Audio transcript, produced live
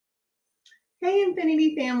Hey,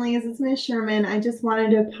 Infinity families, it's Miss Sherman. I just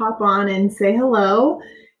wanted to pop on and say hello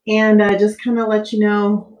and just kind of let you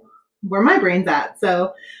know where my brain's at.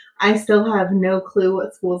 So, I still have no clue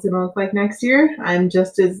what school's going to look like next year. I'm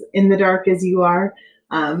just as in the dark as you are,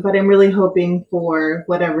 but I'm really hoping for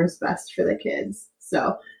whatever's best for the kids.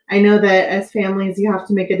 So, I know that as families, you have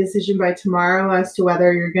to make a decision by tomorrow as to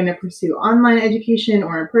whether you're going to pursue online education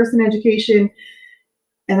or in person education,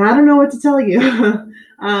 and I don't know what to tell you.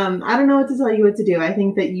 I don't know what to tell you what to do. I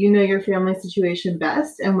think that you know your family situation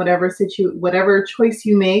best, and whatever choice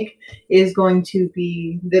you make is going to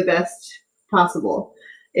be the best possible.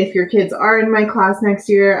 If your kids are in my class next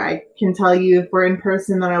year, I can tell you if we're in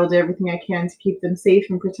person that I will do everything I can to keep them safe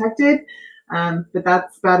and protected. But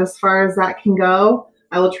that's about as far as that can go.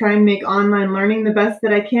 I will try and make online learning the best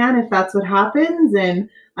that I can if that's what happens. And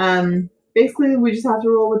basically, we just have to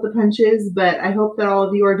roll with the punches. But I hope that all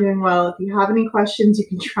of you are doing well. If you have any questions, you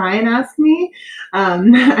can try and ask me.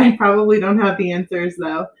 I probably don't have the answers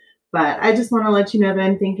though. But I just want to let you know that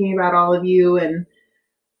I'm thinking about all of you, and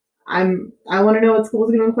I want to know what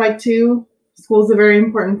school's going to look like too. School's a very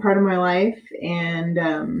important part of my life, and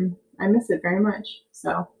I miss it very much. So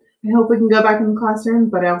I hope we can go back in the classroom,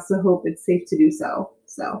 but I also hope it's safe to do so.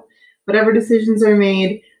 So whatever decisions are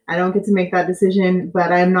made, I don't get to make that decision,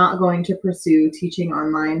 but I'm not going to pursue teaching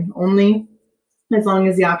online only. As long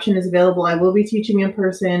as the option is available, I will be teaching in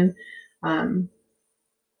person. Um,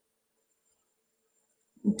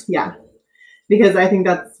 yeah, because I think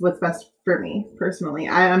that's what's best for me personally.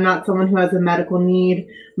 I'm not someone who has a medical need.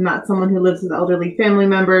 I'm not someone who lives with elderly family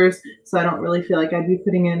members, so I don't really feel like I'd be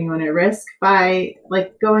putting anyone at risk by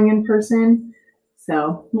like going in person.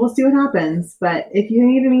 So we'll see what happens. But if you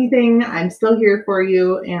need anything, I'm still here for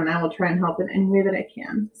you, and I will try and help in any way that I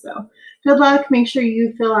can. So good luck. Make sure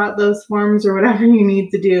you fill out those forms or whatever you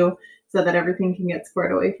need to do so that everything can get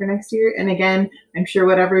squared away for next year. And again, I'm sure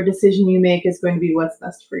whatever decision you make is going to be what's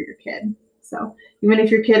best for your kid. So even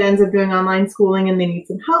if your kid ends up doing online schooling and they need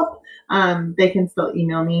some help, they can still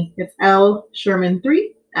email me. It's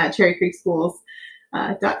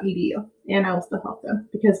lsherman3@cherrycreekschools.edu, and I will still help them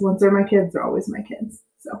because once they're my kids, they're always my kids.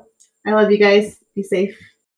 So I love you guys. Be safe.